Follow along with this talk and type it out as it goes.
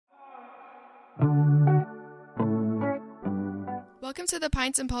Welcome to the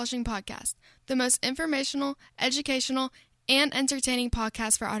Pints and Polishing Podcast, the most informational, educational, and entertaining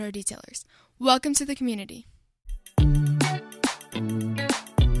podcast for auto detailers. Welcome to the community.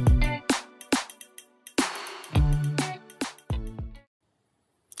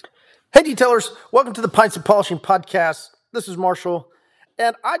 Hey detailers, welcome to the Pints and Polishing Podcast. This is Marshall,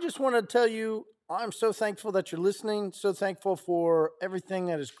 and I just want to tell you I'm so thankful that you're listening, so thankful for everything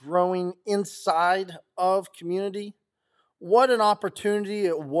that is growing inside of community. What an opportunity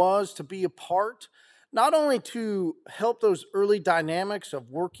it was to be a part, not only to help those early dynamics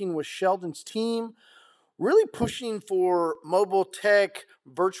of working with Sheldon's team, really pushing for mobile tech,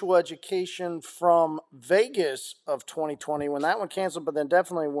 virtual education from Vegas of 2020 when that one canceled, but then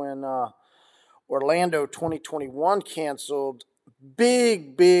definitely when Orlando 2021 canceled.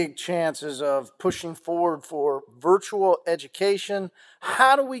 Big chances of pushing forward for virtual education.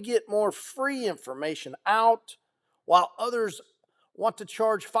 How do we get more free information out while others want to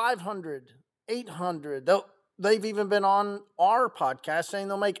charge $500, $800? They've even been on our podcast saying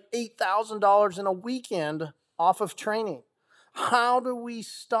they'll make $8,000 in a weekend off of training. How do we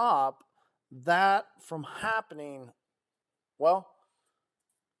stop that from happening? Well,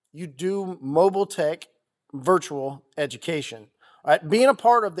 you do mobile tech virtual education. All right, being a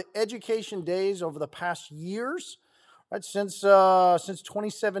part of the education days over the past years, right, since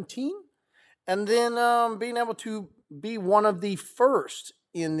 2017, and then being able to be one of the first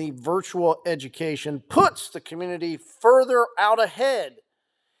in the virtual education puts the community further out ahead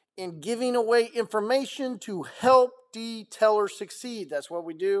in giving away information to help detailers succeed. That's what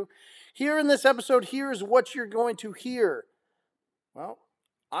we do. Here in this episode, here is what you're going to hear. Well,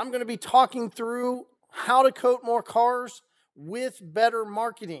 I'm going to be talking through how to coat more cars with better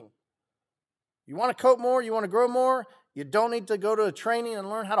marketing. You want to coat more, you want to grow more, you don't need to go to a training and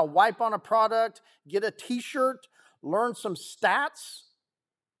learn how to wipe on a product, get a t-shirt, learn some stats,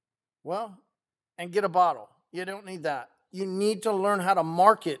 well, and get a bottle. You don't need that. You need to learn how to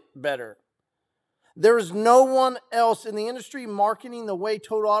market better. There is no one else in the industry marketing the way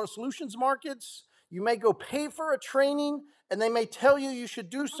Total Auto Solutions markets. You may go pay for a training and they may tell you you should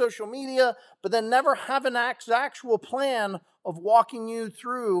do social media, but then never have an actual plan of walking you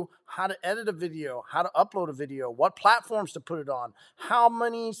through how to edit a video, how to upload a video, what platforms to put it on, how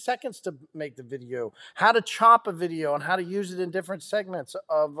many seconds to make the video, how to chop a video, and how to use it in different segments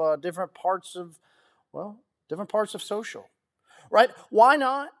of different parts of social, right? Why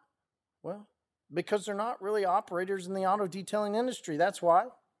not? Well, because they're not really operators in the auto detailing industry. That's why.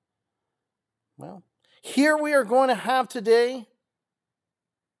 Well, here we are going to have today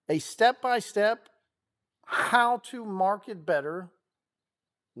a step-by-step how to market better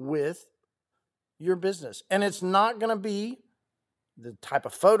with your business. And it's not going to be the type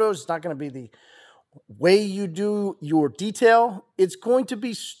of photos. It's not going to be the way you do your detail. It's going to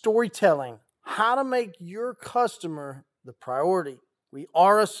be storytelling. How to make your customer the priority. We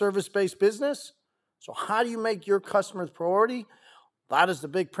are a service-based business. So how do you make your customer the priority? That is the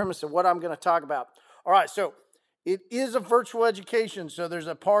big premise of what I'm going to talk about. All right, so it is a virtual education. So there's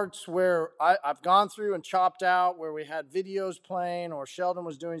a parts where I've gone through and chopped out where we had videos playing or Sheldon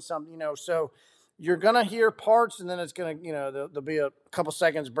was doing something, so you're going to hear parts and then it's going to, there'll be a couple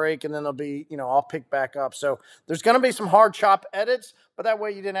seconds break and then there'll be, I'll pick back up. So there's going to be some hard chop edits, but that way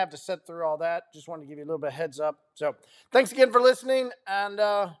you didn't have to sit through all that. Just wanted to give you a little bit of heads up. So thanks again for listening and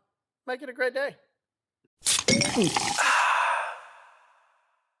make it a great day.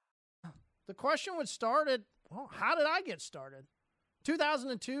 The question would start at, well, how did I get started?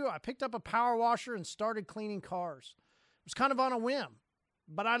 2002, I picked up a power washer and started cleaning cars. It was kind of on a whim,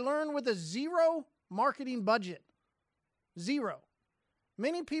 but I learned with a zero marketing budget. Zero.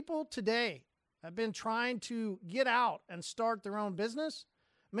 Many people today have been trying to get out and start their own business.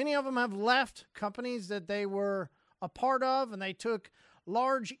 Many of them have left companies that they were a part of, and they took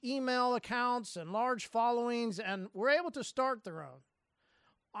large email accounts and large followings and were able to start their own.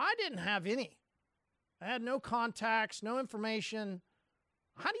 I didn't have any. I had no contacts, no information.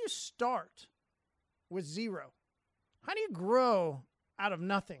 How do you start with zero? How do you grow out of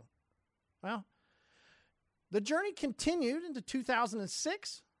nothing? Well, the journey continued into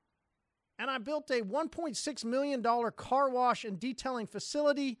 2006, and I built a $1.6 million car wash and detailing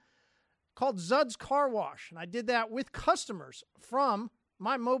facility called Zud's Car Wash. And I did that with customers from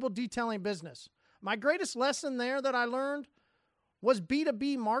my mobile detailing business. My greatest lesson there that I learned was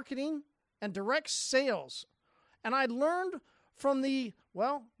B2B marketing and direct sales. And I learned from the,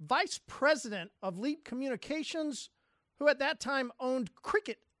 vice president of Leap Communications, who at that time owned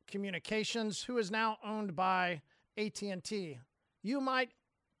Cricket Communications, who is now owned by AT&T. You might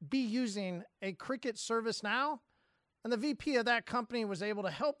be using a Cricut ServiceNow, and the VP of that company was able to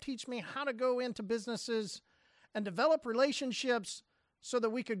help teach me how to go into businesses and develop relationships so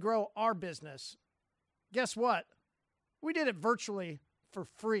that we could grow our business. Guess what? We did it virtually for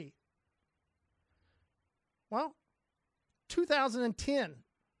free. Well, 2010,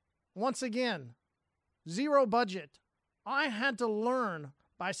 once again, zero budget. I had to learn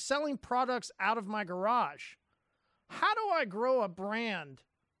by selling products out of my garage. How do I grow a brand?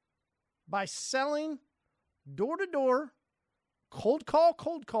 By selling door-to-door, cold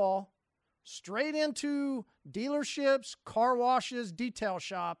call, straight into dealerships, car washes, detail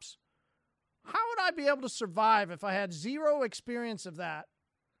shops. How would I be able to survive if I had zero experience of that?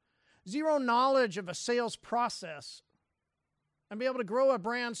 Zero knowledge of a sales process? And be able to grow a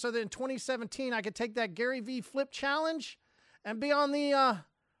brand so that in 2017 I could take that Gary V Flip Challenge and be on the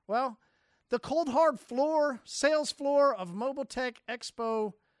cold hard floor, sales floor of Mobile Tech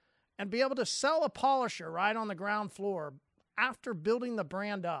Expo and be able to sell a polisher right on the ground floor after building the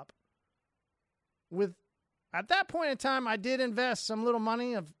brand up. At that point in time, I did invest some little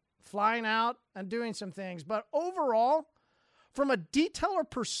money of flying out and doing some things. But overall, from a detailer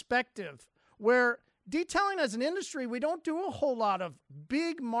perspective, where detailing as an industry, we don't do a whole lot of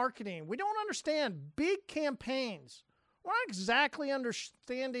big marketing. We don't understand big campaigns. We're not exactly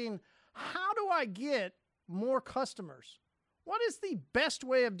understanding how do I get more customers? What is the best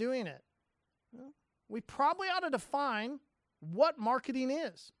way of doing it? Well, we probably ought to define what marketing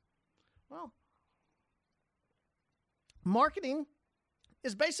is. Well, marketing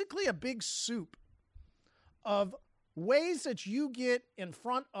is basically a big soup of ways that you get in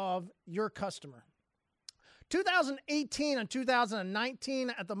front of your customer. 2018 and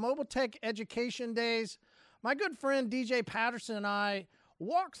 2019 at the Mobile Tech Education Days, my good friend DJ Patterson and I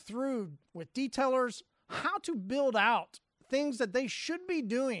walked through with detailers how to build out things that they should be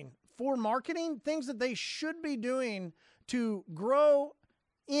doing for marketing, things that they should be doing to grow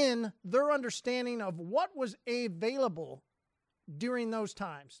in their understanding of what was available during those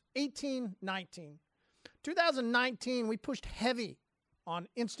times, 18, 19. 2019, we pushed heavy on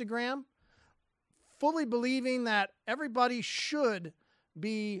Instagram, fully believing that everybody should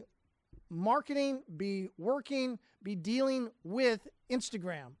be marketing, be working, be dealing with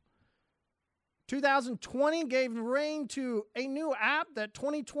Instagram. 2020 gave reign to a new app that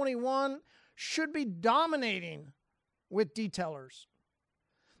 2021 should be dominating with detailers.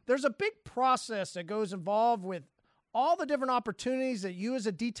 There's a big process that goes involved with all the different opportunities that you as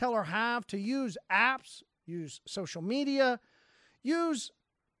a detailer have to use apps, use social media, use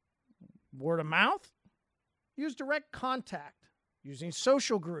word of mouth, use direct contact, using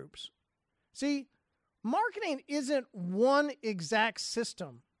social groups. See, marketing isn't one exact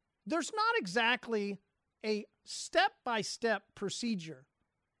system. There's not exactly a step-by-step procedure.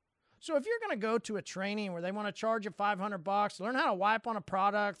 So if you're going to go to a training where they want to charge you $500, learn how to wipe on a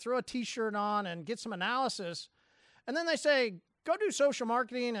product, throw a t-shirt on and get some analysis, and then they say, go do social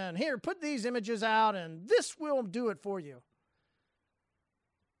marketing and here, put these images out and this will do it for you.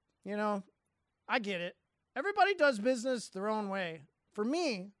 You know, I get it. Everybody does business their own way. For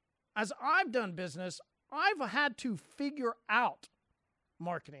me, as I've done business, I've had to figure out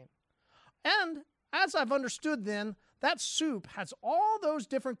marketing. And as I've understood then, that soup has all those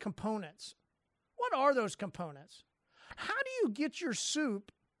different components. What are those components? How do you get your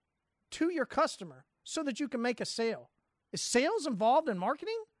soup to your customer so that you can make a sale? Is sales involved in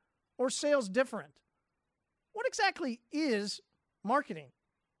marketing or sales different? What exactly is marketing?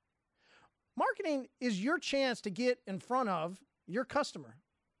 Marketing is your chance to get in front of your customer.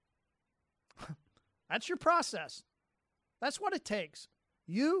 That's your process. That's what it takes.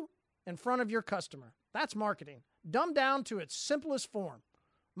 You in front of your customer. That's marketing. Dumbed down to its simplest form.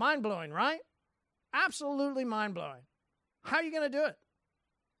 Mind-blowing, right? Absolutely mind-blowing. How are you going to do it?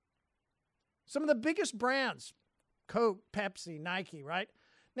 Some of the biggest brands, Coke, Pepsi, Nike, right?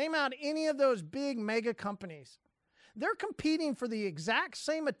 Name out any of those big mega companies. They're competing for the exact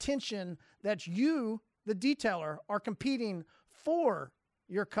same attention that you, the detailer, are competing for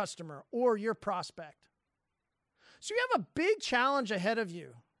your customer or your prospect. So you have a big challenge ahead of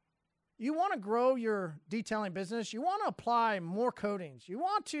you. You want to grow your detailing business. You want to apply more coatings. You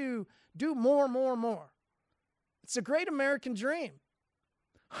want to do more. It's a great American dream.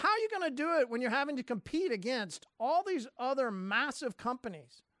 How are you going to do it when you're having to compete against all these other massive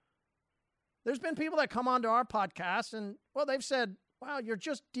companies? There's been people that come onto our podcast and, well, they've said, wow, you're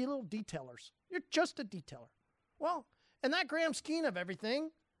just little detailers. You're just a detailer. Well, in that grand scheme of everything,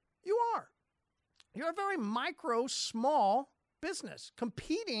 you are. You're a very micro, small business,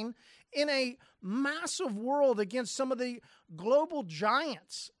 competing in a massive world against some of the global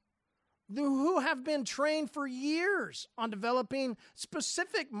giants who have been trained for years on developing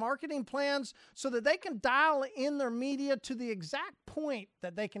specific marketing plans so that they can dial in their media to the exact point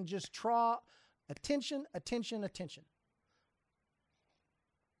that they can just draw attention.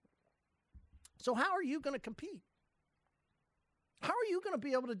 So how are you going to compete? How are you going to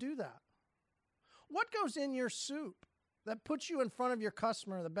be able to do that? What goes in your soup that puts you in front of your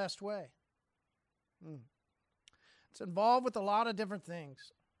customer the best way? It's involved with a lot of different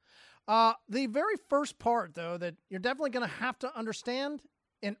things. The very first part, though, that you're definitely going to have to understand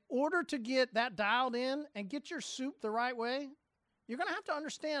in order to get that dialed in and get your soup the right way, you're going to have to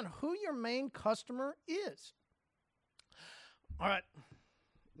understand who your main customer is. All right.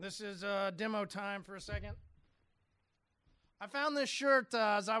 This is demo time for a second. I found this shirt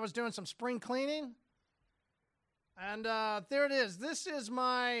as I was doing some spring cleaning. And there it is. This is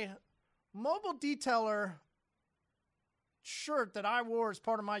my mobile detailer shirt that I wore as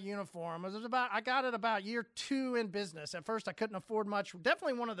part of my uniform. I got it about year 2 in business. At first, I couldn't afford much.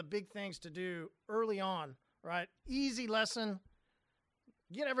 Definitely one of the big things to do early on, right? Easy lesson.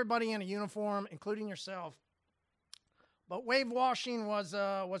 Get everybody in a uniform, including yourself. But wave washing was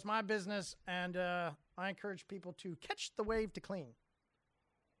my business, and I encourage people to catch the wave to clean.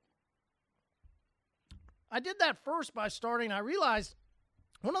 I did that first by I realized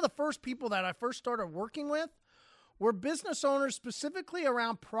one of the first people that I first started working with were business owners specifically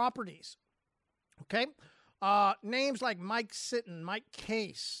around properties. Okay? Names like Mike Sitton, Mike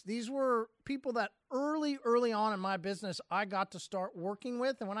Case. These were people that early on in my business I got to start working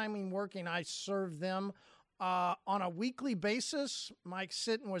with. And when I mean working, I served them on a weekly basis. Mike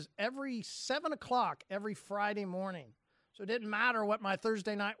Sitton was every 7 o'clock every Friday morning. So it didn't matter what my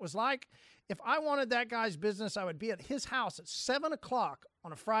Thursday night was like. If I wanted that guy's business, I would be at his house at 7 o'clock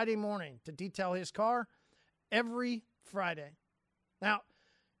on a Friday morning to detail his car every Friday. Now,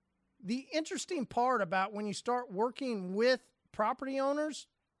 the interesting part about when you start working with property owners,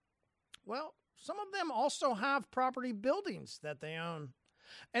 well, some of them also have property buildings that they own.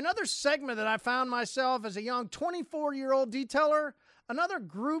 Another segment that I found myself as a young 24-year-old detailer, another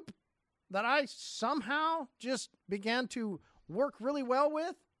group that I somehow just began to work really well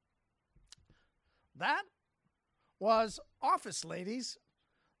with, that was office ladies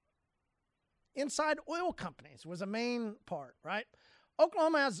inside oil companies was a main part, right?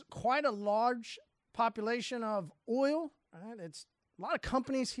 Oklahoma has quite a large population of oil, right? It's a lot of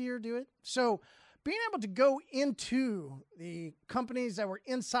companies here do it. So being able to go into the companies that were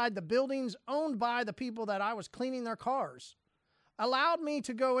inside the buildings owned by the people that I was cleaning their cars allowed me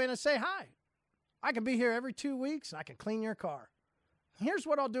to go in and say, hi, I can be here every 2 weeks and I can clean your car. Here's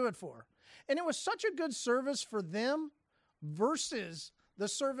what I'll do it for. And it was such a good service for them versus the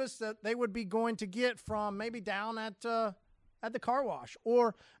service that they would be going to get from maybe down at the car wash,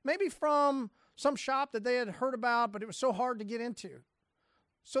 or maybe from some shop that they had heard about, but it was so hard to get into.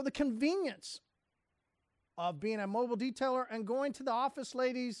 So the convenience of being a mobile detailer and going to the office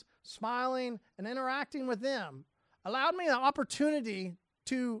ladies, smiling and interacting with them allowed me the opportunity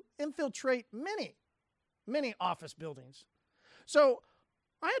to infiltrate many office buildings. So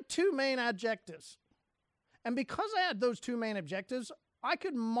I had 2 main objectives. And because I had those 2 main objectives, I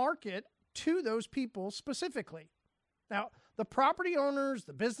could market to those people specifically. Now, the property owners,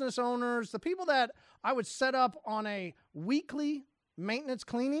 the business owners, the people that I would set up on a weekly maintenance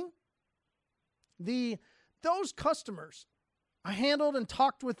cleaning, those customers, I handled and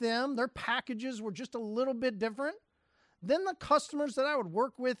talked with them. Their packages were just a little bit different than the customers that I would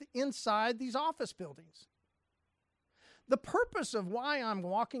work with inside these office buildings. The purpose of why I'm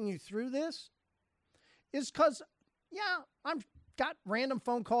walking you through this is because, I've got random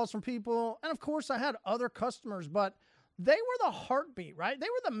phone calls from people, and of course I had other customers, but they were the heartbeat, right? They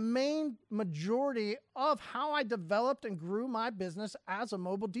were the main majority of how I developed and grew my business as a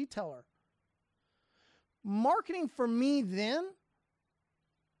mobile detailer. Marketing for me then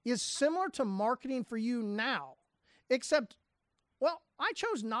is similar to marketing for you now, except, well, I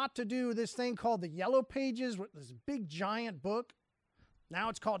chose not to do this thing called the Yellow Pages, with this big giant book. Now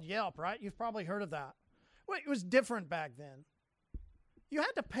it's called Yelp, right? You've probably heard of that. Well, it was different back then. You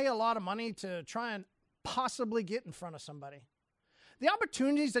had to pay a lot of money to try and possibly get in front of somebody. The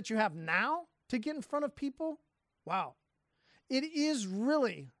opportunities that you have now to get in front of people, wow, it is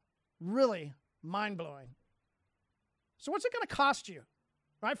really, really mind-blowing. So what's it going to cost you?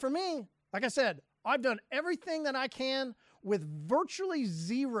 Right? For me, like I said, I've done everything that I can with virtually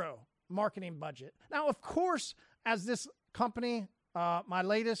zero marketing budget. Now, of course, as this company, my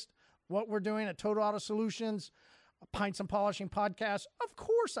latest, what we're doing at Total Auto Solutions, Pints and Polishing podcast, of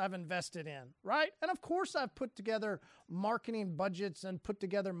course I've invested in, right? And of course I've put together marketing budgets and put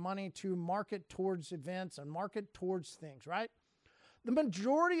together money to market towards events and market towards things, right? The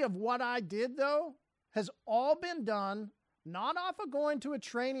majority of what I did, though, has all been done not off of going to a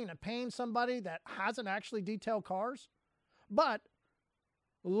training and paying somebody that hasn't actually detailed cars, but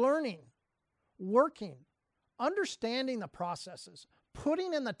learning, working, understanding the processes,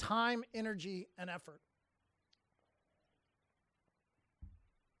 putting in the time, energy, and effort.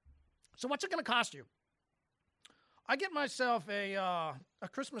 So what's it going to cost you? I get myself a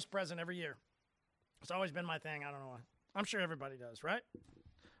Christmas present every year. It's always been my thing. I don't know why. I'm sure everybody does, right?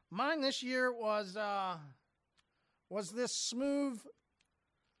 Mine this year was this Smooth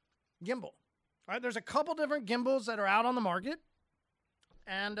gimbal. All right, there's a couple different gimbals that are out on the market,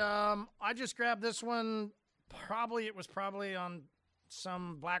 and I just grabbed this one. It was probably on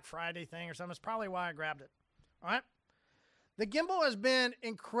some Black Friday thing or something. It's probably why I grabbed it. All right. The gimbal has been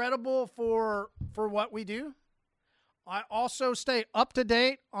incredible for what we do. I also stay up to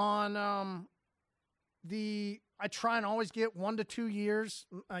date on I try and always get 1 to 2 years.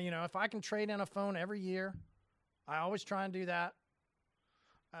 If I can trade in a phone every year, I always try and do that.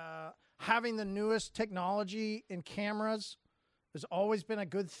 Having the newest technology in cameras has always been a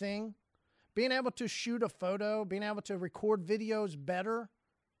good thing. Being able to shoot a photo, being able to record videos better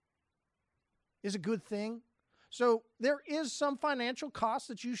is a good thing. So there is some financial cost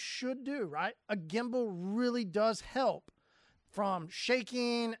that you should do, right? A gimbal really does help from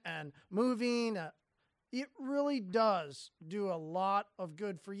shaking and moving. It really does do a lot of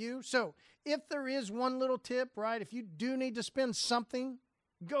good for you. So if there is one little tip, right, if you do need to spend something,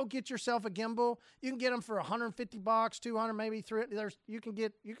 go get yourself a gimbal. You can get them for $150, $200, maybe $300. You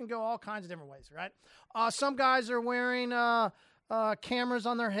can go all kinds of different ways, right? Some guys are wearing cameras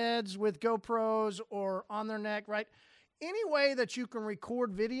on their heads with GoPros or on their neck, right? Any way that you can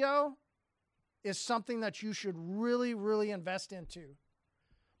record video is something that you should really, really invest into.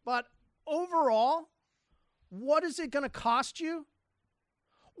 But overall, what is it going to cost you?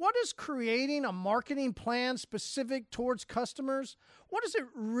 What is creating a marketing plan specific towards customers? What does it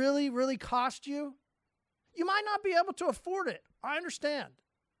really, really cost you? You might not be able to afford it. I understand.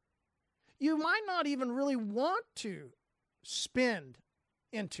 You might not even really want to spend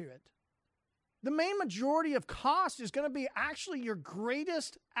into it. The main majority of cost is going to be actually your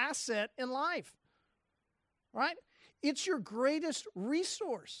greatest asset in life, right? It's your greatest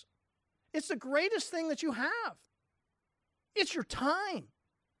resource. It's the greatest thing that you have. It's your time.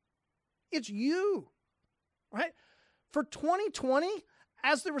 It's you, right? For 2020,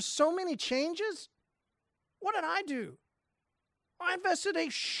 as there were so many changes, what did I do? I invested a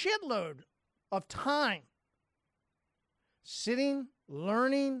shitload of time sitting,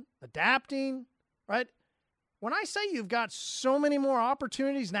 learning, adapting, right? When I say you've got so many more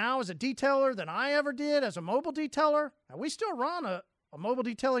opportunities now as a detailer than I ever did as a mobile detailer, and we still run a mobile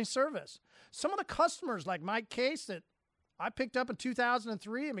detailing service. Some of the customers like Mike Case that I picked up in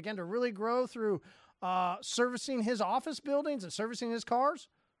 2003 and began to really grow through servicing his office buildings and servicing his cars.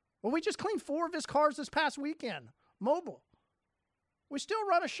 Well, we just cleaned 4 of his cars this past weekend, mobile. We still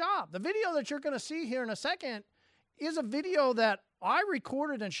run a shop. The video that you're going to see here in a second is a video that I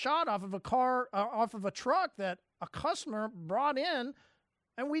recorded and shot off of a truck that a customer brought in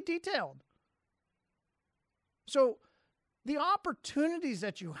and we detailed. So the opportunities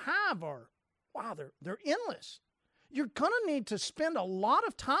that you have are, wow, they're endless. You're going to need to spend a lot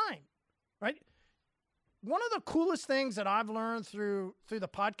of time, right? One of the coolest things that I've learned through the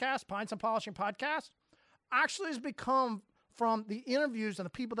podcast, Pints and Polishing Podcast, actually has become from the interviews and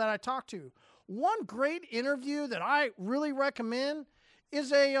the people that I talk to. One great interview that I really recommend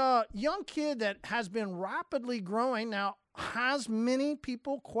is a young kid that has been rapidly growing. Now, has many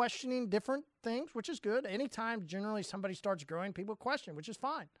people questioning different things, which is good. Anytime generally somebody starts growing, people question, which is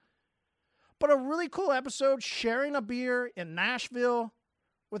fine. But a really cool episode, sharing a beer in Nashville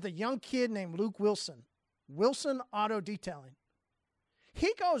with a young kid named Luke Wilson. Wilson Auto Detailing.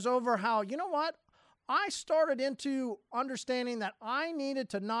 He goes over how, you know what? I started into understanding that I needed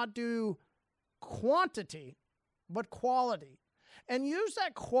to not do quantity, but quality. And use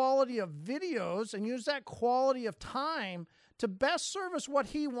that quality of videos and use that quality of time to best service what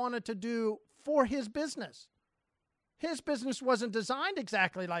he wanted to do for his business. His business wasn't designed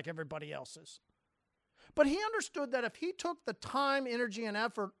exactly like everybody else's. But he understood that if he took the time, energy, and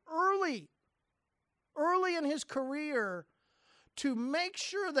effort early in his career to make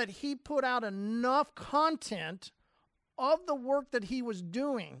sure that he put out enough content of the work that he was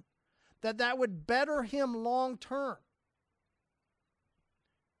doing, that would better him long term.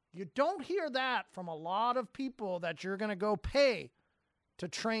 You don't hear that from a lot of people that you're going to go pay to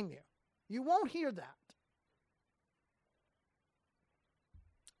train you. You won't hear that.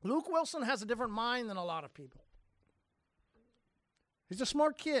 Luke Wilson has a different mind than a lot of people. He's a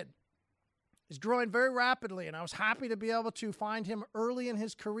smart kid. He's growing very rapidly, and I was happy to be able to find him early in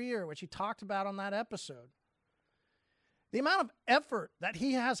his career, which he talked about on that episode. The amount of effort that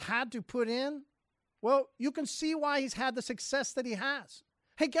he has had to put in, well, you can see why he's had the success that he has.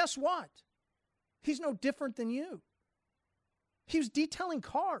 Hey, guess what? He's no different than you. He was detailing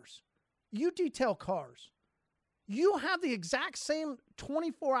cars. You detail cars. You have the exact same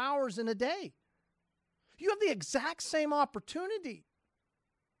 24 hours in a day. You have the exact same opportunity.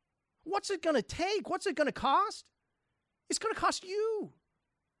 What's it going to take? What's it going to cost? It's going to cost you.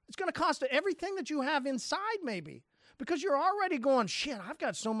 It's going to cost everything that you have inside maybe. Because you're already going, shit, I've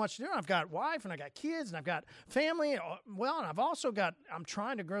got so much to do. I've got wife and I got kids and I've got family. Well, and I've also got, I'm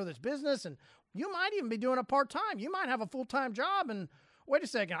trying to grow this business. And you might even be doing it part-time. You might have a full-time job. And wait a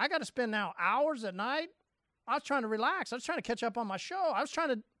second, I got to spend now hours at night. I was trying to relax. I was trying to catch up on my show.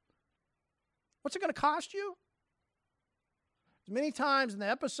 what's it going to cost you? Many times in the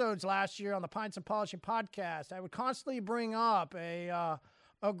episodes last year on the Pints and Polishing podcast, I would constantly bring up a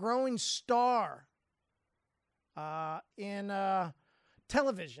growing star in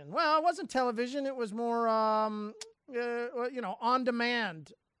television. Well, it wasn't television. It was more, on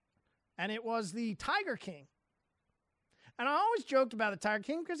demand. And it was the Tiger King. And I always joked about the Tiger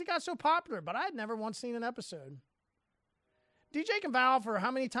King because he got so popular, but I had never once seen an episode. DJ can vouch for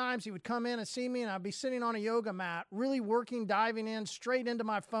how many times he would come in and see me, and I'd be sitting on a yoga mat, really working, diving in, straight into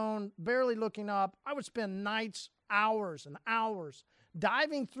my phone, barely looking up. I would spend nights, hours and hours,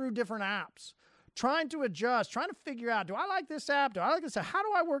 diving through different apps, trying to adjust, trying to figure out, do I like this app? Do I like this app? How do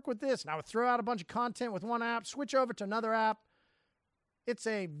I work with this? And I would throw out a bunch of content with one app, switch over to another app. It's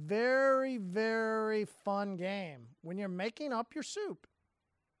a very, very fun game when you're making up your soup.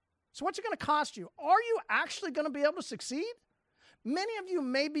 So what's it going to cost you? Are you actually going to be able to succeed? Many of you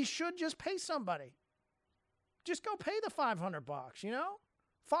maybe should just pay somebody. Just go pay the $500,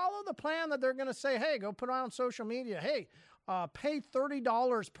 Follow the plan that they're going to say, hey, go put it on social media. Hey, pay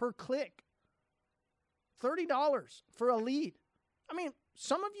 $30 per click. $30 for a lead. I mean,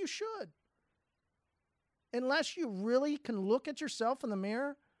 some of you should. Unless you really can look at yourself in the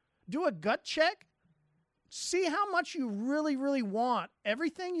mirror, do a gut check, see how much you really, really want,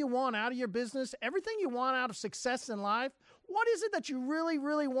 everything you want out of your business, everything you want out of success in life. What is it that you really,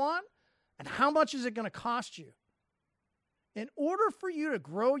 really want? And how much is it going to cost you? In order for you to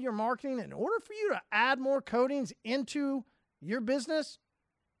grow your marketing, in order for you to add more coatings into your business,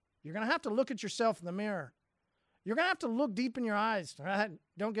 you're going to have to look at yourself in the mirror. You're going to have to look deep in your eyes, right?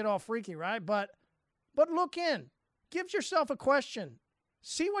 Don't get all freaky, right? But look in. Give yourself a question.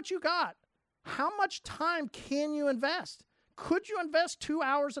 See what you got. How much time can you invest? Could you invest 2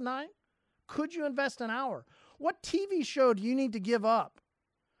 hours a night? Could you invest an hour? What TV show do you need to give up?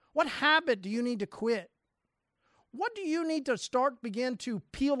 What habit do you need to quit? What do you need to begin to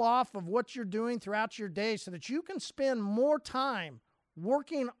peel off of what you're doing throughout your day so that you can spend more time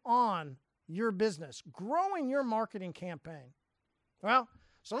working on your business, growing your marketing campaign? Well,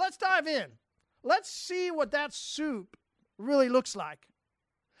 so let's dive in. Let's see what that soup really looks like.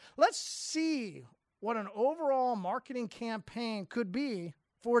 Let's see what an overall marketing campaign could be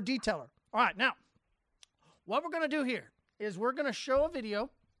for a detailer. All right, now, what we're going to do here is we're going to show a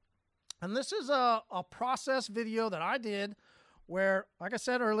video, and this is a process video that I did where, like I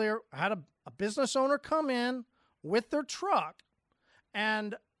said earlier, I had a business owner come in with their truck,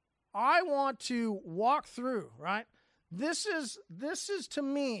 and I want to walk through, right? This is to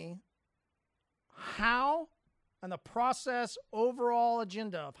me how and the process overall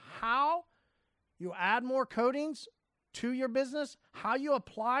agenda of how you add more coatings to your business, how you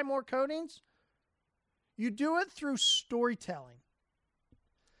apply more coatings. You do it through storytelling.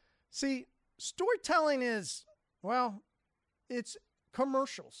 See, storytelling is, well, it's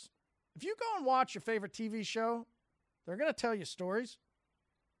commercials. If you go and watch your favorite TV show, they're going to tell you stories.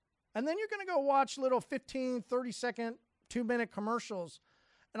 And then you're going to go watch little 15, 30-second, 2-minute commercials.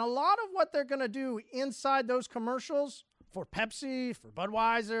 And a lot of what they're going to do inside those commercials for Pepsi, for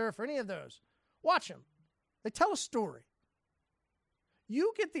Budweiser, for any of those, watch them. They tell a story.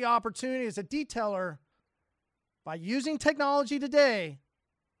 You get the opportunity as a detailer by using technology today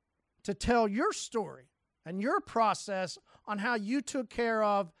to tell your story and your process on how you took care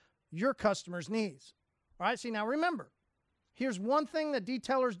of your customers' needs. All right, see, now remember, here's one thing that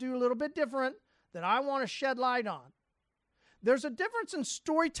detailers do a little bit different that I want to shed light on. There's a difference in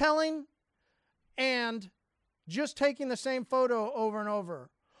storytelling and just taking the same photo over and over,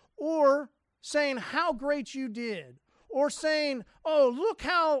 or saying how great you did, or saying, oh, look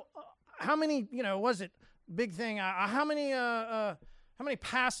how many, was it big thing, how many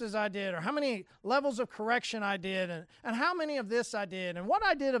passes I did, or how many levels of correction I did, and how many of this I did, and what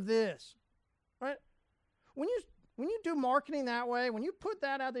I did of this, right? When you do marketing that way, when you put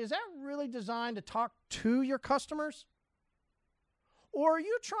that out there, is that really designed to talk to your customers? Or are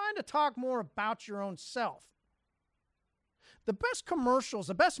you trying to talk more about your own self? The best commercials,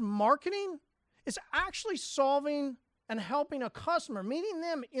 the best marketing is actually solving and helping a customer, meeting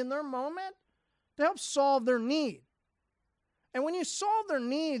them in their moment to help solve their need. And when you solve their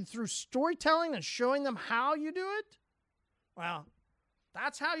need through storytelling and showing them how you do it, well,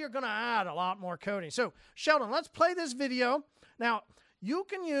 that's how you're going to add a lot more coding. So, Sheldon, let's play this video. Now, you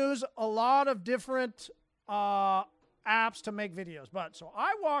can use a lot of different apps to make videos. But so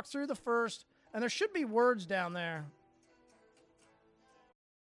I walk through the first, and there should be words down there.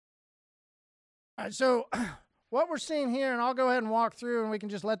 All right, so what we're seeing here, and I'll go ahead and walk through, and we can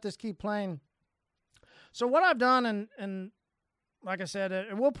just let this keep playing. So what I've done, and like I said,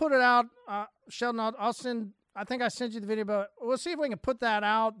 and we'll put it out, Sheldon, I'll send, I think I sent you the video, but we'll see if we can put that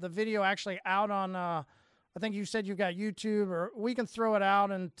out, the video actually out on, I think you said you've got YouTube, or we can throw it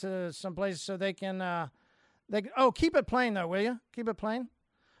out into some places so they can, keep it playing though, will you? Keep it playing.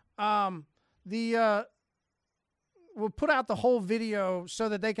 We'll put out the whole video so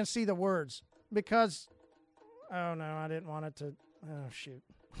that they can see the words, because, oh no, I didn't want it to, oh shoot.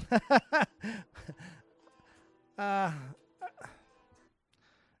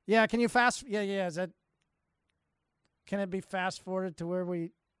 Yeah, can you is that, can it be fast forwarded to where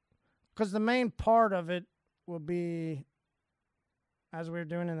because the main part of it will be as we were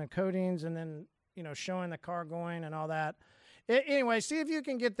doing in the codings, and then, showing the car going and all that. Anyway, see if you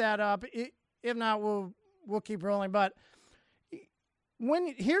can get that up. If not, we'll keep rolling. But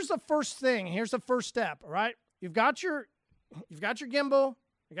here's the first thing. Here's the first step. All right, you've got your gimbal,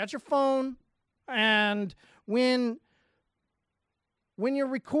 you got your phone, and when you're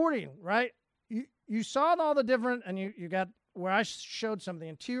recording, right, you saw all the different, and you got where I showed some of the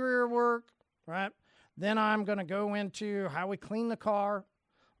interior work, right? Then I'm going to go into how we clean the car,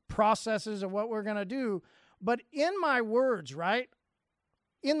 processes of what we're going to do. But in my words, right,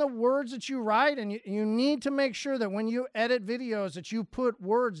 in the words that you write, and you need to make sure that when you edit videos that you put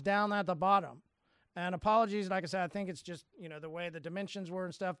words down at the bottom. And apologies, like I said, I think it's just, the way the dimensions were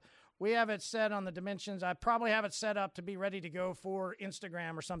and stuff. We have it set on the dimensions. I probably have it set up to be ready to go for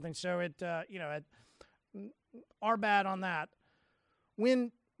Instagram or something. So our bad on that.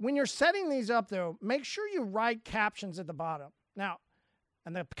 When you're setting these up, though, make sure you write captions at the bottom. Now,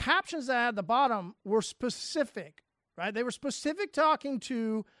 and the captions that at the bottom were specific, right? They were specific, talking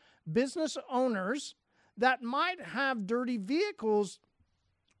to business owners that might have dirty vehicles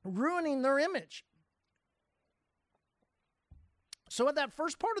ruining their image. So at that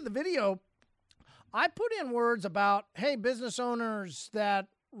first part of the video, I put in words about, hey, business owners that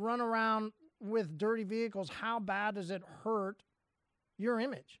run around with dirty vehicles, how bad does it hurt your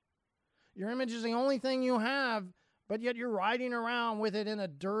image? Your image is the only thing you have, but yet you're riding around with it in a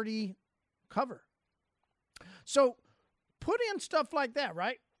dirty cover. So put in stuff like that,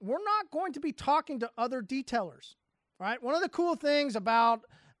 right? We're not going to be talking to other detailers, right? One of the cool things about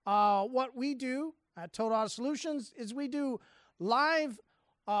what we do at Total Auto Solutions is we do live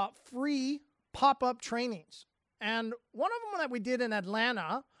free pop-up trainings. And one of them that we did in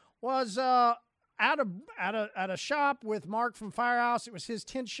Atlanta was at a shop with Mark from Firehouse. It was his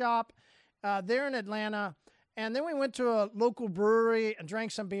tint shop there in Atlanta. And then we went to a local brewery and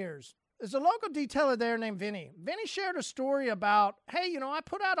drank some beers. There's a local detailer there named Vinny. Vinny shared a story about, hey, I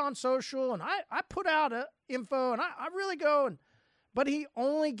put out on social, and I put out info, and I really go, but he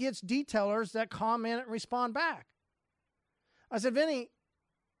only gets detailers that comment and respond back. I said, Vinny,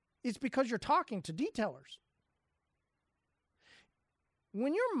 it's because you're talking to detailers.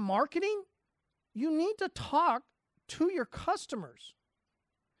 When you're marketing, you need to talk to your customers.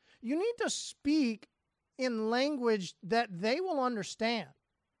 You need to speak in language that they will understand.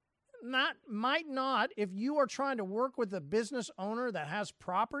 Might not, if you are trying to work with a business owner that has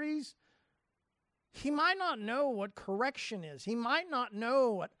properties, he might not know what correction is. He might not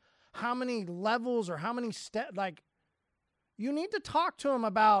know how many levels or how many steps, you need to talk to them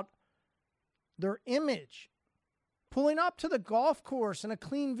about their image, pulling up to the golf course in a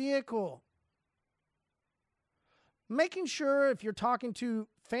clean vehicle, making sure if you're talking to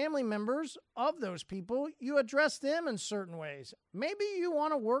family members of those people, you address them in certain ways. Maybe you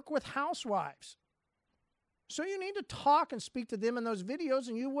want to work with housewives. So you need to talk and speak to them in those videos,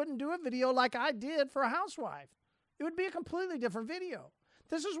 and you wouldn't do a video like I did for a housewife. It would be a completely different video.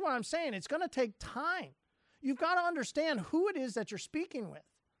 this is what I'm saying. It's going to take time. You've got to understand who it is that you're speaking with.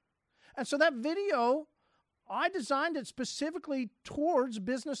 And so that video, I designed it specifically towards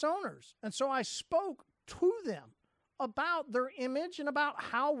business owners. And so I spoke to them about their image and about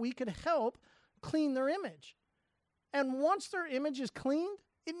how we could help clean their image. And once their image is cleaned,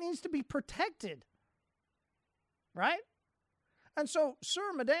 it needs to be protected. Right? And so,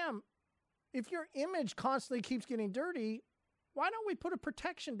 sir, madam, if your image constantly keeps getting dirty, why don't we put a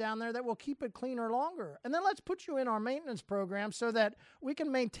protection down there that will keep it cleaner longer? And then let's put you in our maintenance program so that we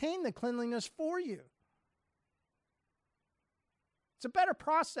can maintain the cleanliness for you. It's a better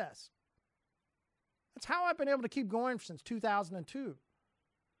process. That's how I've been able to keep going since 2002.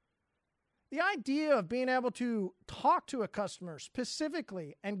 The idea of being able to talk to a customer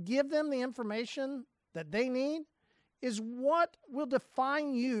specifically and give them the information that they need is what will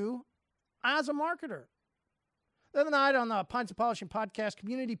define you as a marketer. The other night on the Pints of Polishing Podcast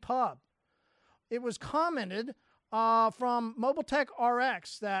Community Pub, it was commented from Mobile Tech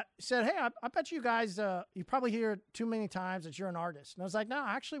RX that said, hey, I bet you guys, you probably hear it too many times that you're an artist. And I was like, no,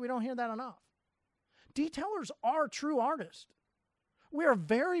 actually, we don't hear that enough. Detailers are true artists. We are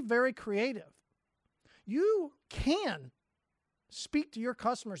very, very creative. You can speak to your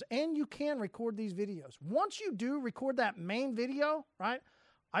customers and you can record these videos. Once you do record that main video, right?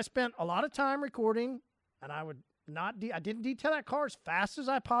 I spent a lot of time recording, and I didn't detail that car as fast as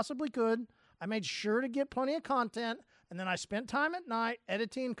I possibly could. I made sure to get plenty of content, and then I spent time at night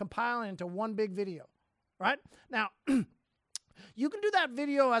editing, compiling into one big video, right? Now, you can do that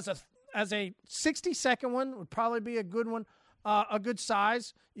video as a 60-second one, would probably be a good one, a good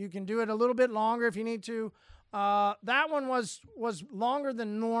size. You can do it a little bit longer if you need to. That one was longer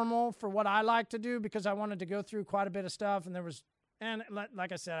than normal for what I like to do because I wanted to go through quite a bit of stuff, and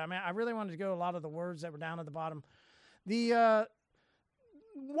like I said, I mean, I really wanted to go a lot of the words that were down at the bottom.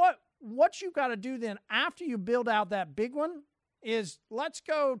 What you got to do then after you build out that big one is let's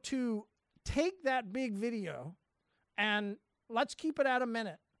go to take that big video and let's keep it at a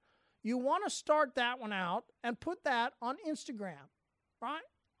minute. You want to start that one out and put that on Instagram, right?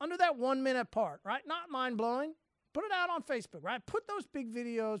 Under that 1 minute part, right? Not mind blowing. Put it out on Facebook, right? Put those big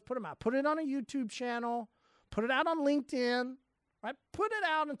videos, put them out. Put it on a YouTube channel. Put it out on LinkedIn, right? Put it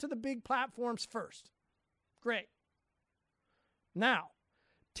out into the big platforms first. Great. Now,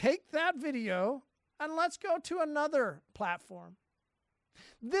 take that video and let's go to another platform.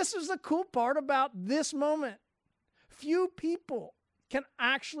 This is the cool part about this moment. Few people can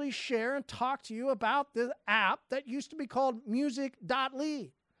actually share and talk to you about the app that used to be called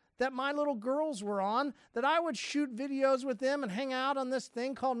Music.ly that my little girls were on, that I would shoot videos with them and hang out on this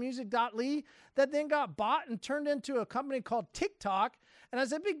thing called Music.ly that then got bought and turned into a company called TikTok. And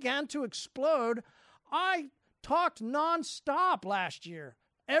as it began to explode, I talked nonstop last year.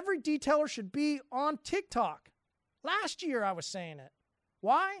 Every detailer should be on TikTok. Last year I was saying it.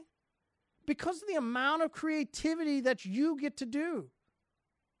 Why? Because of the amount of creativity that you get to do.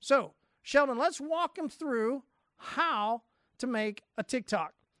 So, Sheldon, let's walk him through how to make a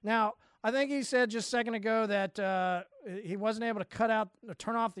TikTok. Now, I think he said just a second ago that he wasn't able to cut out or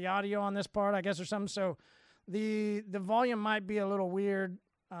turn off the audio on this part, I guess, or something. So the volume might be a little weird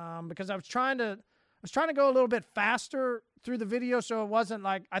because I was trying to go a little bit faster through the video, so it wasn't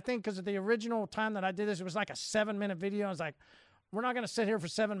like, I think because of the original time that I did this, it was like a 7-minute video. I was like, we're not going to sit here for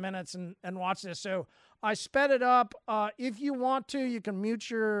 7 minutes and watch this. So I sped it up. If you want to, you can mute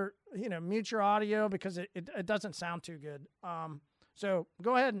your audio because it doesn't sound too good. So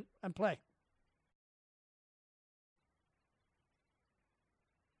go ahead and play.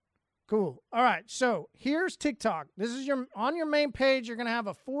 Cool. All right. So here's TikTok. This is on your main page. You're going to have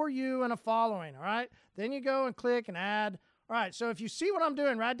a For You and a following. All right. Then you go and click and add. All right. So if you see what I'm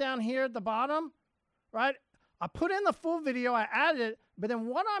doing right down here at the bottom, right? I put in the full video, I added it, but then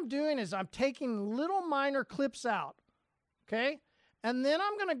what I'm doing is I'm taking little minor clips out, okay? And then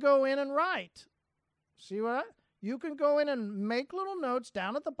I'm going to go in and write. See what? You can go in and make little notes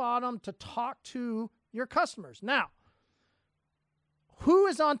down at the bottom to talk to your customers. Now, who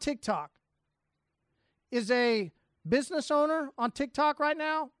is on TikTok? Is a business owner on TikTok right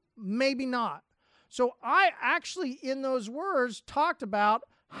now? Maybe not. So I actually, in those words, talked about,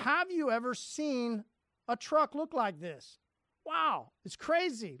 have you ever seen a truck look like this? Wow, it's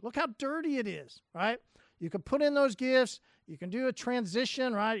crazy. Look how dirty it is, right? You can put in those GIFs. You can do a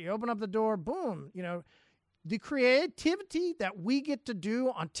transition, right? You open up the door, boom. You know, the creativity that we get to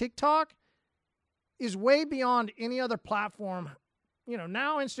do on TikTok is way beyond any other platform. You know,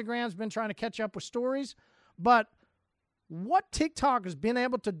 now Instagram's been trying to catch up with stories, but what TikTok has been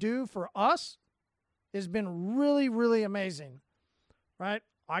able to do for us has been really, really amazing, right?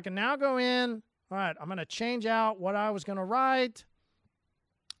 I can now go in. All right, I'm going to change out what I was going to write.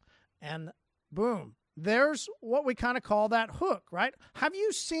 And boom, there's what we kind of call that hook, right? Have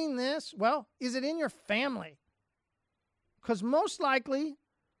you seen this? Well, is it in your family? Because most likely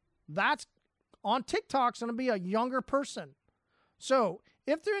that's on TikTok's going to be a younger person. So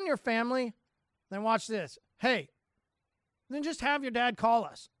if they're in your family, then watch this. Hey, then just have your dad call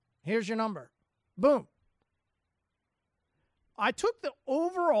us. Here's your number. Boom. I took the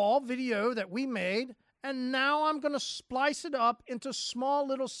overall video that we made, and now I'm going to splice it up into small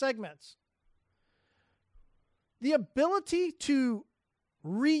little segments. The ability to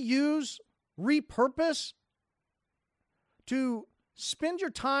reuse, repurpose, to spend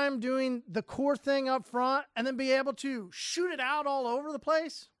your time doing the core thing up front and then be able to shoot it out all over the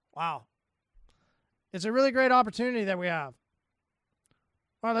place. Wow. It's a really great opportunity that we have.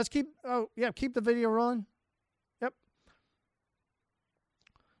 All right, let's keep the video rolling. Yep.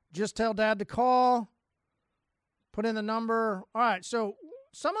 Just tell dad to call. Put in the number. All right, so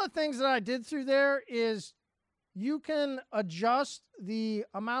some of the things that I did through there is you can adjust the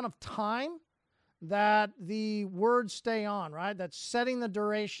amount of time that the words stay on, right? That's setting the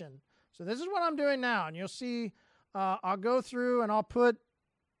duration. So this is what I'm doing now, and you'll see I'll go through and I'll put,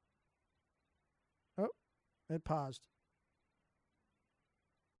 oh, it paused.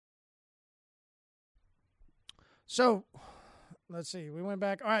 So let's see, we went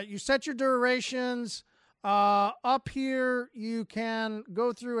back. All right, you set your durations. Up here, you can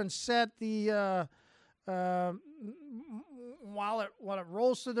go through and set the, while it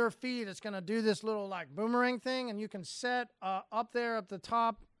rolls to their feet, it's going to do this little like boomerang thing, and you can set up there at the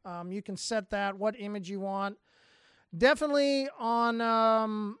top. You can set that what image you want. Definitely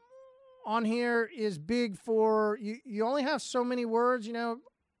on here is big for you. You only have so many words, you know,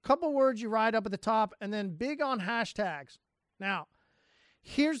 a couple words you write up at the top, and then big on hashtags. Now,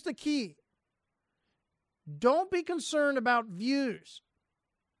 here's the key. Don't be concerned about views.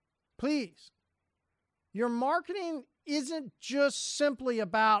 Please. Your marketing isn't just simply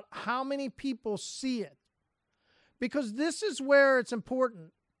about how many people see it, because this is where it's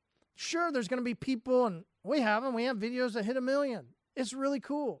important. Sure, there's going to be people, and we have them. We have videos that hit 1 million. It's really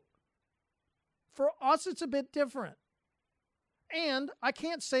cool. For us, it's a bit different. And I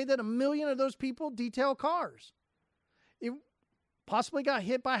can't say that 1 million of those people detail cars. It possibly got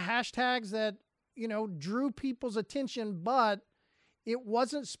hit by hashtags that, you know, drew people's attention, but it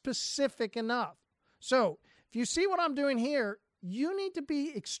wasn't specific enough. So if you see what I'm doing here, you need to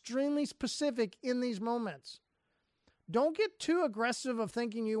be extremely specific in these moments. Don't get too aggressive of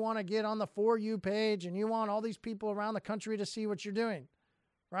thinking you want to get on the For You page and you want all these people around the country to see what you're doing,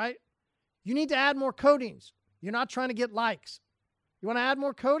 right? You need to add more codings. You're not trying to get likes. You want to add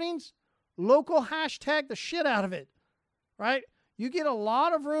more codings? Local hashtag the shit out of it, right? You get a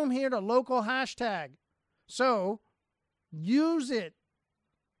lot of room here to local hashtag. So use it.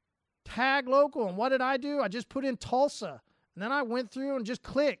 Tag local. And what did I do? I just put in Tulsa. And then I went through and just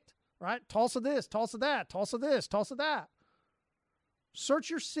clicked, right? Tulsa this, Tulsa that, Tulsa this, Tulsa that. Search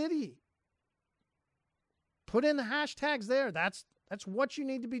your city. Put in the hashtags there. That's what you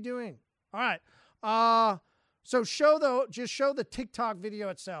need to be doing. All right. So just show the TikTok video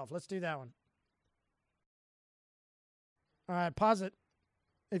itself. Let's do that one. All right, pause it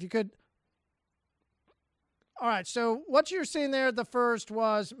if you could. All right, so what you're seeing there at the first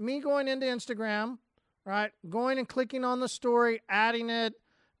was me going into Instagram, right? Going and clicking on the story, adding it.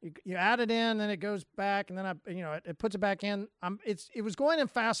 You add it in, then it goes back, and then it puts it back in. It was going in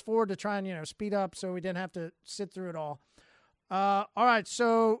fast forward to try and speed up, so we didn't have to sit through it all. All right,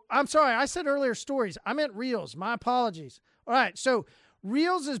 so I'm sorry, I said earlier stories. I meant Reels. My apologies. All right, so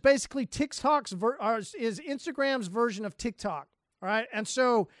Reels is basically is Instagram's version of TikTok. All right, and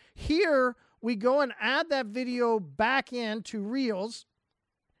so here we go and add that video back into Reels,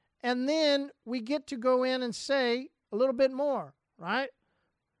 and then we get to go in and say a little bit more, right?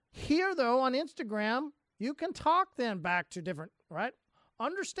 Here, though, on Instagram, you can talk then back to different, right?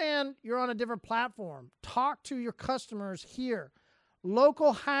 Understand you're on a different platform. Talk to your customers here.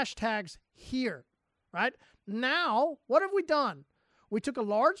 Local hashtags here, right? Now, what have we done? We took a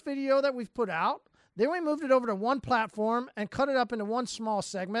large video that we've put out. Then we moved it over to one platform and cut it up into one small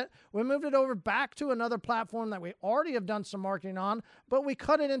segment. We moved it over back to another platform that we already have done some marketing on, but we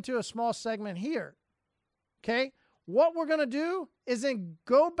cut it into a small segment here. Okay? What we're going to do is then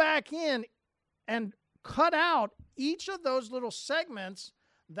go back in and cut out each of those little segments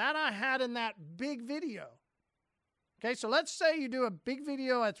that I had in that big video. Okay, so let's say you do a big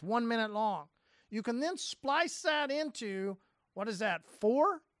video that's 1 minute long. You can then splice that into, what is that,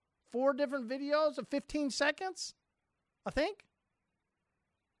 four different videos of 15 seconds, I think.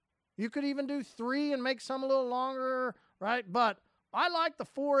 You could even do 3 and make some a little longer, right? But I like the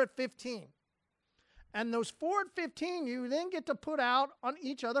 4 at 15. And those 4 at 15, you then get to put out on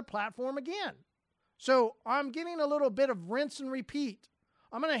each other platform again. So I'm getting a little bit of rinse and repeat.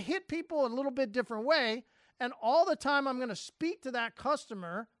 I'm going to hit people a little bit different way. And all the time I'm going to speak to that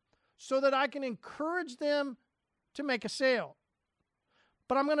customer so that I can encourage them to make a sale.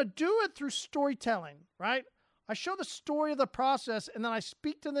 But I'm going to do it through storytelling, right? I show the story of the process and then I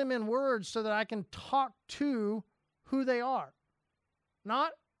speak to them in words so that I can talk to who they are.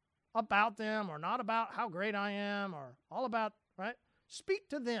 Not about them or not about how great I am or all about, right? Speak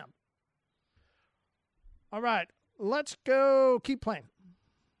to them. All right, let's go keep playing.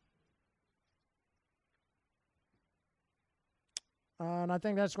 And I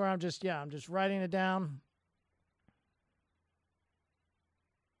think that's where I'm just writing it down.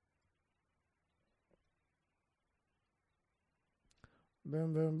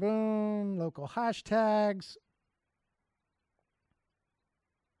 Boom, boom, boom. Local hashtags.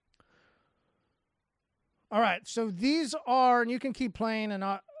 All right, so these are, and you can keep playing, and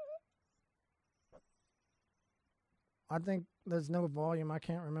I think there's no volume. I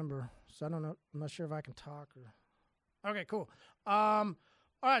can't remember, so I don't know. I'm not sure if I can talk or. Okay, cool. All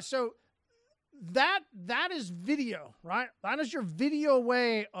right, so that is video, right? That is your video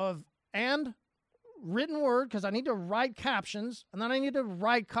way of, and written word, because I need to write captions, and then I need to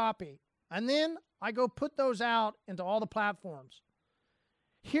write copy. And then I go put those out into all the platforms.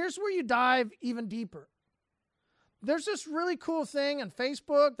 Here's where you dive even deeper. There's this really cool thing on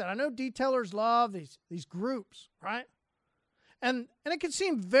Facebook that I know detailers love, these groups, right? And it can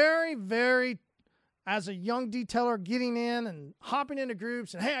seem very, very, as a young detailer, getting in and hopping into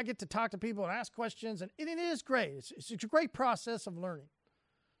groups, and hey, I get to talk to people and ask questions, and it is great. It's a great process of learning.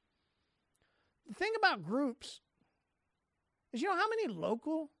 The thing about groups is, you know how many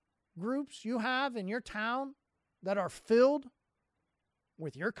local groups you have in your town that are filled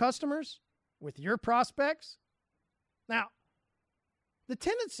with your customers, with your prospects? Now, the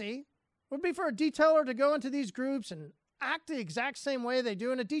tendency would be for a detailer to go into these groups and act the exact same way they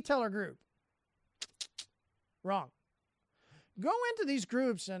do in a detailer group. Wrong. Go into these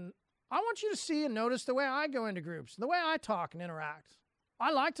groups, and I want you to see and notice the way I go into groups, the way I talk and interact.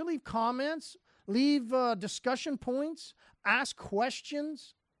 I like to leave comments, leave discussion points, ask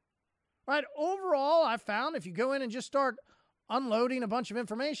questions. Right? Overall, I found if you go in and just start unloading a bunch of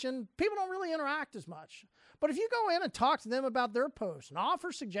information, people don't really interact as much. But if you go in and talk to them about their posts and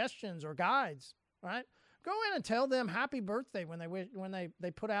offer suggestions or guides, right? Go in and tell them happy birthday when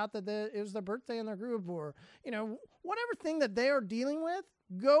they put out that it was their birthday in their group, or, you know, whatever thing that they are dealing with,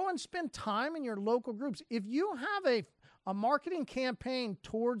 go and spend time in your local groups. If you have a marketing campaign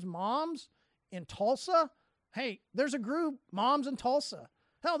towards moms in Tulsa, hey, there's a group, Moms in Tulsa.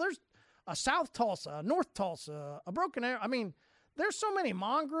 Hell, there's a South Tulsa, a North Tulsa, a Broken Arrow. I mean, there's so many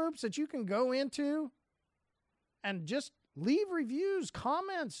mom groups that you can go into and just leave reviews,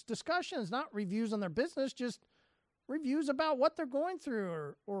 comments, discussions, not reviews on their business, just reviews about what they're going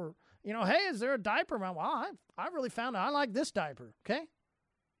through, or you know, hey, is there a diaper around? Well, I really found out I like this diaper, okay?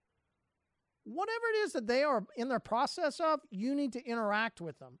 Whatever it is that they are in their process of, you need to interact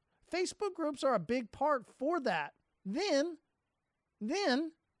with them. Facebook groups are a big part for that. Then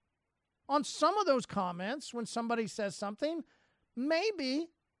on some of those comments, when somebody says something, maybe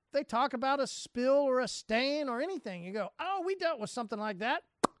they talk about a spill or a stain or anything. You go, oh, we dealt with something like that.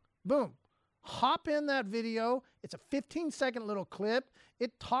 Boom. Hop in that video. It's a 15-second little clip.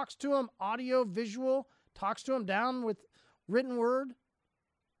 It talks to them audio, visual, talks to them down with written word.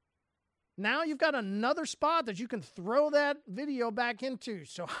 Now you've got another spot that you can throw that video back into.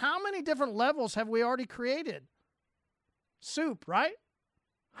 So how many different levels have we already created? Soup, right?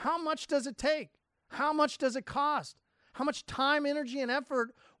 How much does it take? How much does it cost? How much time, energy, and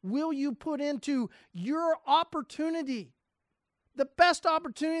effort will you put into your opportunity? The best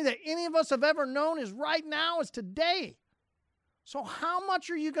opportunity that any of us have ever known is right now, is today. So how much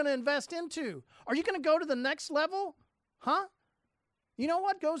are you going to invest into? Are you going to go to the next level? Huh? You know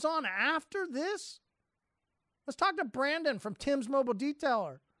what goes on after this? Let's talk to Brandon from Tim's Mobile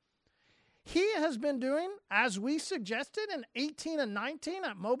Detailer. He has been doing, as we suggested in 18 and 19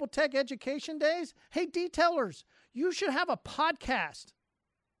 at Mobile Tech Education Days. Hey, detailers, you should have a podcast.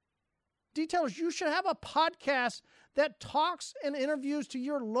 Detailers, you should have a podcast that talks and interviews to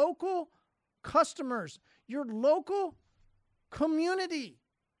your local customers, your local community,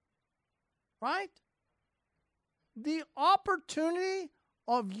 right? The opportunity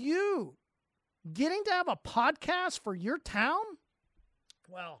of you getting to have a podcast for your town,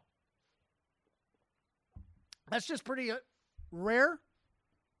 well, that's just pretty rare.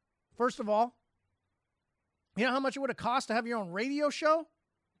 First of all, you know how much it would have cost to have your own radio show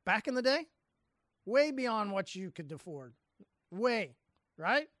back in the day? Way beyond what you could afford. Way,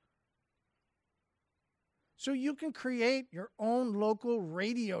 right? So you can create your own local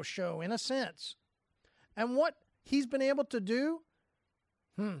radio show in a sense. And what he's been able to do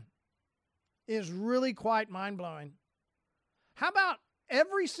is really quite mind-blowing. How about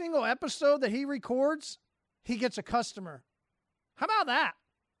every single episode that he records, he gets a customer? How about that?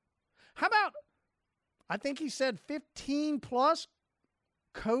 How about, I think he said 15 plus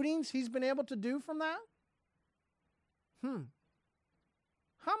coatings he's been able to do from that?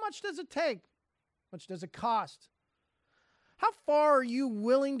 How much does it take? How much does it cost? How far are you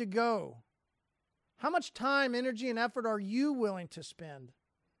willing to go? How much time, energy, and effort are you willing to spend?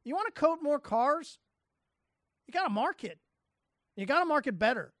 You want to coat more cars? You got to market. You got to market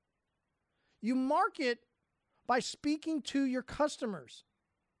better. You market by speaking to your customers,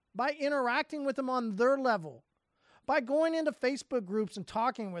 by interacting with them on their level, by going into Facebook groups and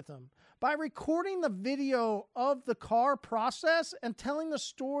talking with them, by recording the video of the car process and telling the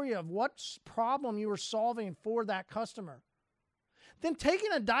story of what problem you were solving for that customer. Then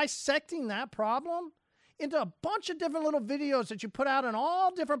taking and dissecting that problem into a bunch of different little videos that you put out on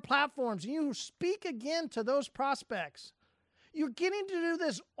all different platforms. And you speak again to those prospects. You're getting to do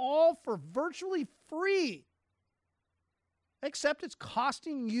this all for virtually free, except it's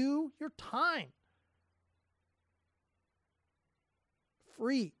costing you your time.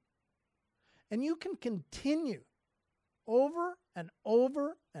 Free. And you can continue over and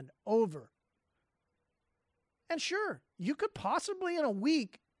over and over. And sure, you could possibly in a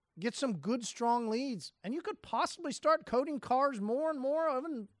week get some good, strong leads. And you could possibly start coating cars more and more of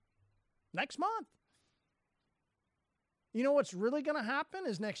them next month. You know what's really going to happen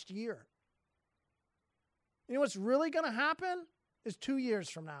is next year. You know what's really going to happen is 2 years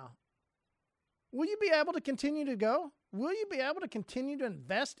from now. Will you be able to continue to go? Will you be able to continue to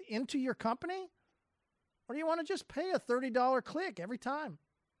invest into your company? Or do you want to just pay a $30 click every time?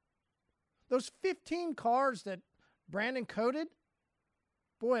 Those 15 cars that Brandon coated,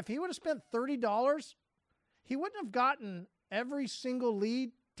 boy, if he would have spent $30, he wouldn't have gotten every single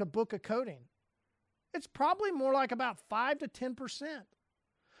lead to book a coating. It's probably more like about 5 to 10%.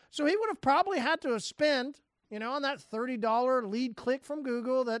 So he would have probably had to have spent, on that $30 lead click from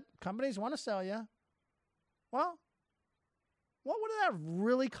Google that companies want to sell you. Well, what would that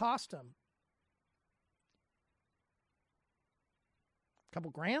really cost him? A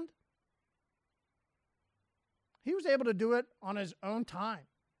couple grand? He was able to do it on his own time.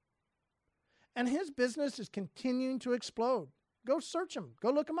 And his business is continuing to explode. Go search him.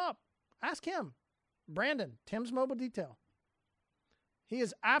 Go look him up. Ask him. Brandon, Tim's Mobile Detail. He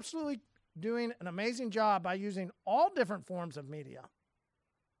is absolutely doing an amazing job by using all different forms of media.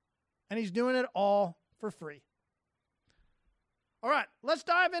 And he's doing it all for free. All right, let's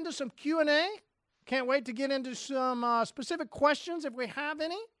dive into some Q&A. Can't wait to get into some specific questions if we have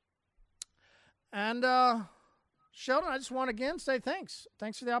any. And Sheldon, I just want to again say thanks.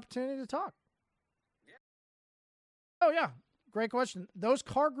 Thanks for the opportunity to talk. Yeah. Oh, yeah. Great question. Those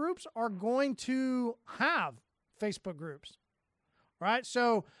car groups are going to have Facebook groups, right?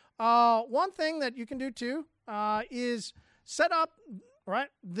 So one thing that you can do too is set up, right?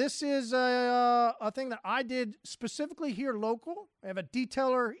 This is a thing that I did specifically here local. I have a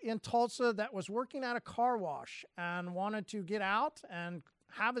detailer in Tulsa that was working at a car wash and wanted to get out and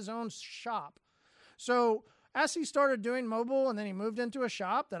have his own shop. So as he started doing mobile and then he moved into a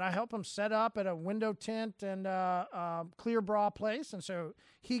shop that I help him set up at a window tint and clear bra place. And so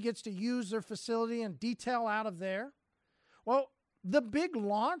he gets to use their facility and detail out of there. Well, the big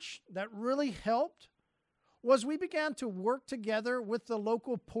launch that really helped was we began to work together with the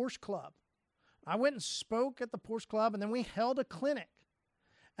local Porsche Club. I went and spoke at the Porsche Club and then we held a clinic.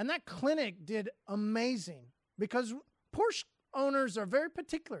 And that clinic did amazing because Porsche owners are very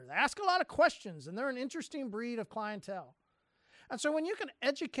particular. They ask a lot of questions, and they're an interesting breed of clientele. And so when you can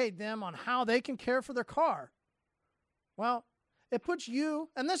educate them on how they can care for their car, well, it puts you,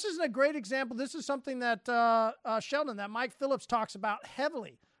 and this isn't a great example. This is something that Sheldon, that Mike Phillips talks about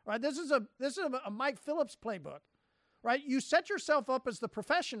heavily, right? This is a Mike Phillips playbook, right? You set yourself up as the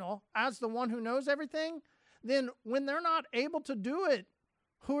professional, as the one who knows everything. Then when they're not able to do it,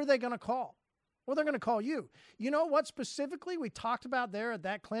 who are they going to call? Well, they're going to call you. You know what specifically we talked about there at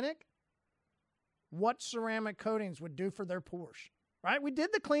that clinic? What ceramic coatings would do for their Porsche, right? We did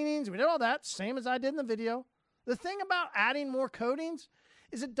the cleanings. We did all that, same as I did in the video. The thing about adding more coatings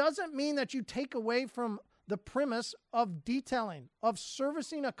is it doesn't mean that you take away from the premise of detailing, of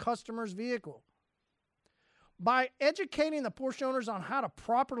servicing a customer's vehicle. By educating the Porsche owners on how to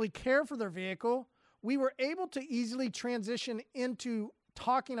properly care for their vehicle, we were able to easily transition into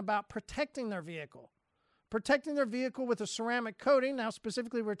talking about protecting their vehicle. Protecting their vehicle with a ceramic coating. Now,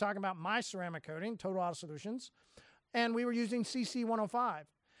 specifically, we're talking about my ceramic coating, Total Auto Solutions, and we were using CC105.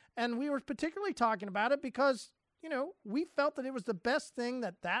 And we were particularly talking about it because, we felt that it was the best thing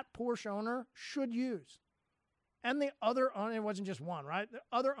that Porsche owner should use. And the other owner, it wasn't just one, right? The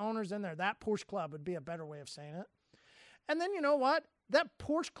other owners in there, that Porsche Club would be a better way of saying it. And then you know what? That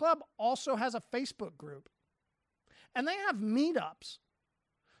Porsche Club also has a Facebook group. And they have meetups.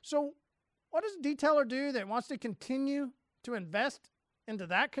 So what does a detailer do that wants to continue to invest into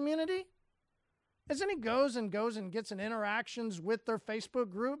that community? Is then he goes and gets in interactions with their Facebook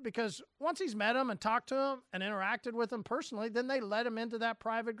group, because once he's met them and talked to them and interacted with them personally, then they let him into that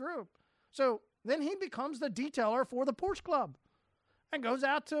private group. So then he becomes the detailer for the Porsche Club and goes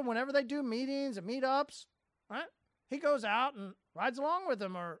out to whenever they do meetings and meetups, right? He goes out and rides along with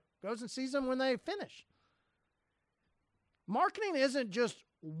them or goes and sees them when they finish. Marketing isn't just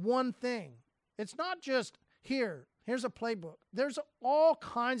one thing. It's not just here's a playbook. There's all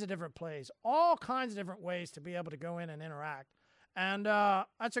kinds of different plays, all kinds of different ways to be able to go in and interact. And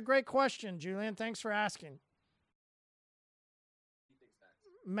that's a great question, Julian. Thanks for asking.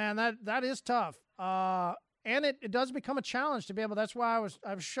 Man, that is tough. And it does become a challenge to be able, that's why I was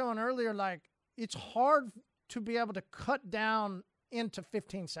showing earlier, like, it's hard to be able to cut down into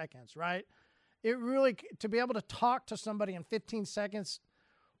 15 seconds, right? It really, to be able to talk to somebody in 15 seconds,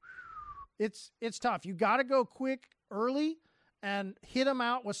 it's tough. You got to go quick early and hit them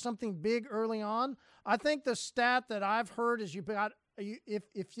out with something big early on. I think the stat that I've heard is if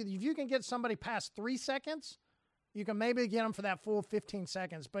you can get somebody past 3 seconds, you can maybe get them for that full 15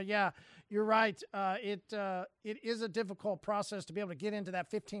 seconds. But yeah, you're right. It is a difficult process to be able to get into that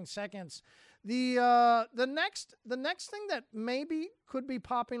 15 seconds. The next thing that maybe could be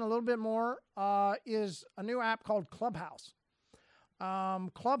popping a little bit more is a new app called Clubhouse.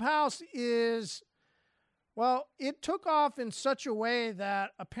 Clubhouse is, well, it took off in such a way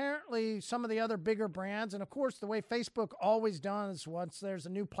that apparently some of the other bigger brands, and of course the way Facebook always does once there's a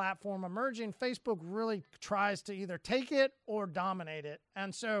new platform emerging, Facebook really tries to either take it or dominate it.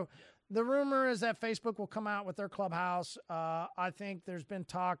 And so the rumor is that Facebook will come out with their Clubhouse. I think there's been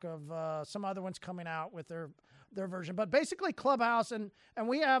talk of some other ones coming out with their version, but basically Clubhouse, and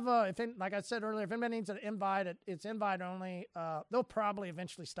we have, like I said earlier, if anybody needs an invite, it's invite only. They'll probably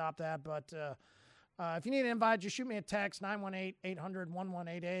eventually stop that, but if you need an invite, just shoot me a text,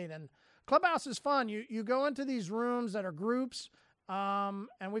 918-800-1188. And Clubhouse is fun. You go into these rooms that are groups, and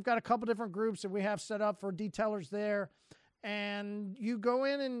we've got a couple different groups that we have set up for detailers there. And you go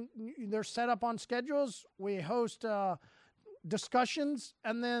in and they're set up on schedules. We host discussions,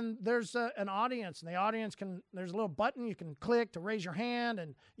 and then there's an audience, and the audience there's a little button you can click to raise your hand,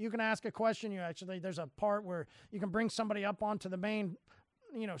 and you can ask a question. There's a part where you can bring somebody up onto the main,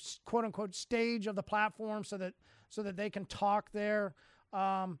 quote unquote stage of the platform so that they can talk there.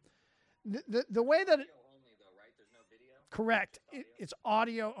 The way that only though, right? There's no video? Correct. It's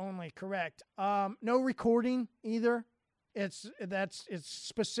audio only. Correct. No recording either. It's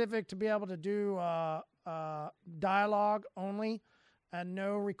specific to be able to do dialogue only and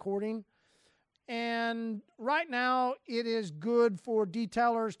no recording. And right now it is good for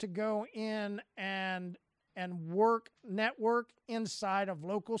detailers to go in and network inside of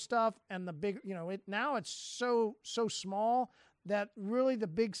local stuff, and the big, now it's so small that really the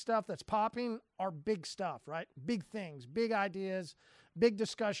big stuff that's popping are big stuff, right? Big things, big ideas, big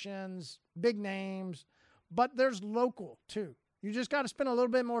discussions, big names, but there's local too. You just got to spend a little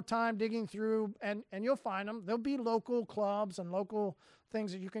bit more time digging through, and you'll find them. There'll be local clubs and local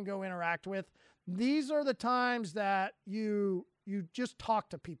things that you can go interact with. These are the times that you just talk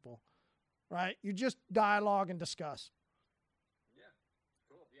to people, right? You just dialogue and discuss. Yeah,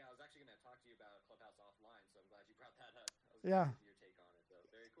 cool. Yeah, I was actually going to talk to you about Clubhouse offline, so I'm glad you brought that up. Yeah. Your take on it, though.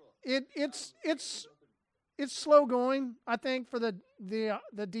 Very cool. It's slow going, I think, for the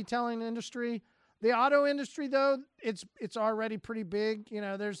detailing industry. The auto industry, though, it's already pretty big.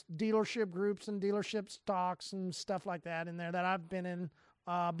 There's dealership groups and dealership stocks and stuff like that in there that I've been in.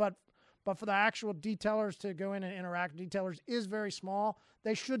 But for the actual detailers to go in and interact, detailers is very small.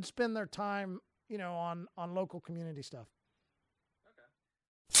 They should spend their time, on local community stuff.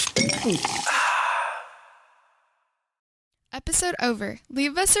 Okay. Episode over.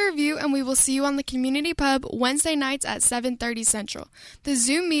 Leave us a review and we will see you on the Community Pub Wednesday nights at 7:30 Central. The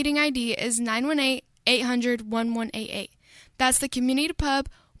Zoom meeting ID is 918-800-1188. That's the Community Pub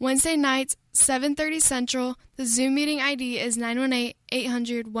Wednesday nights, 7:30 Central. The Zoom meeting ID is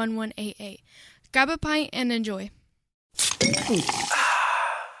 918-800-1188. Grab a pint and enjoy.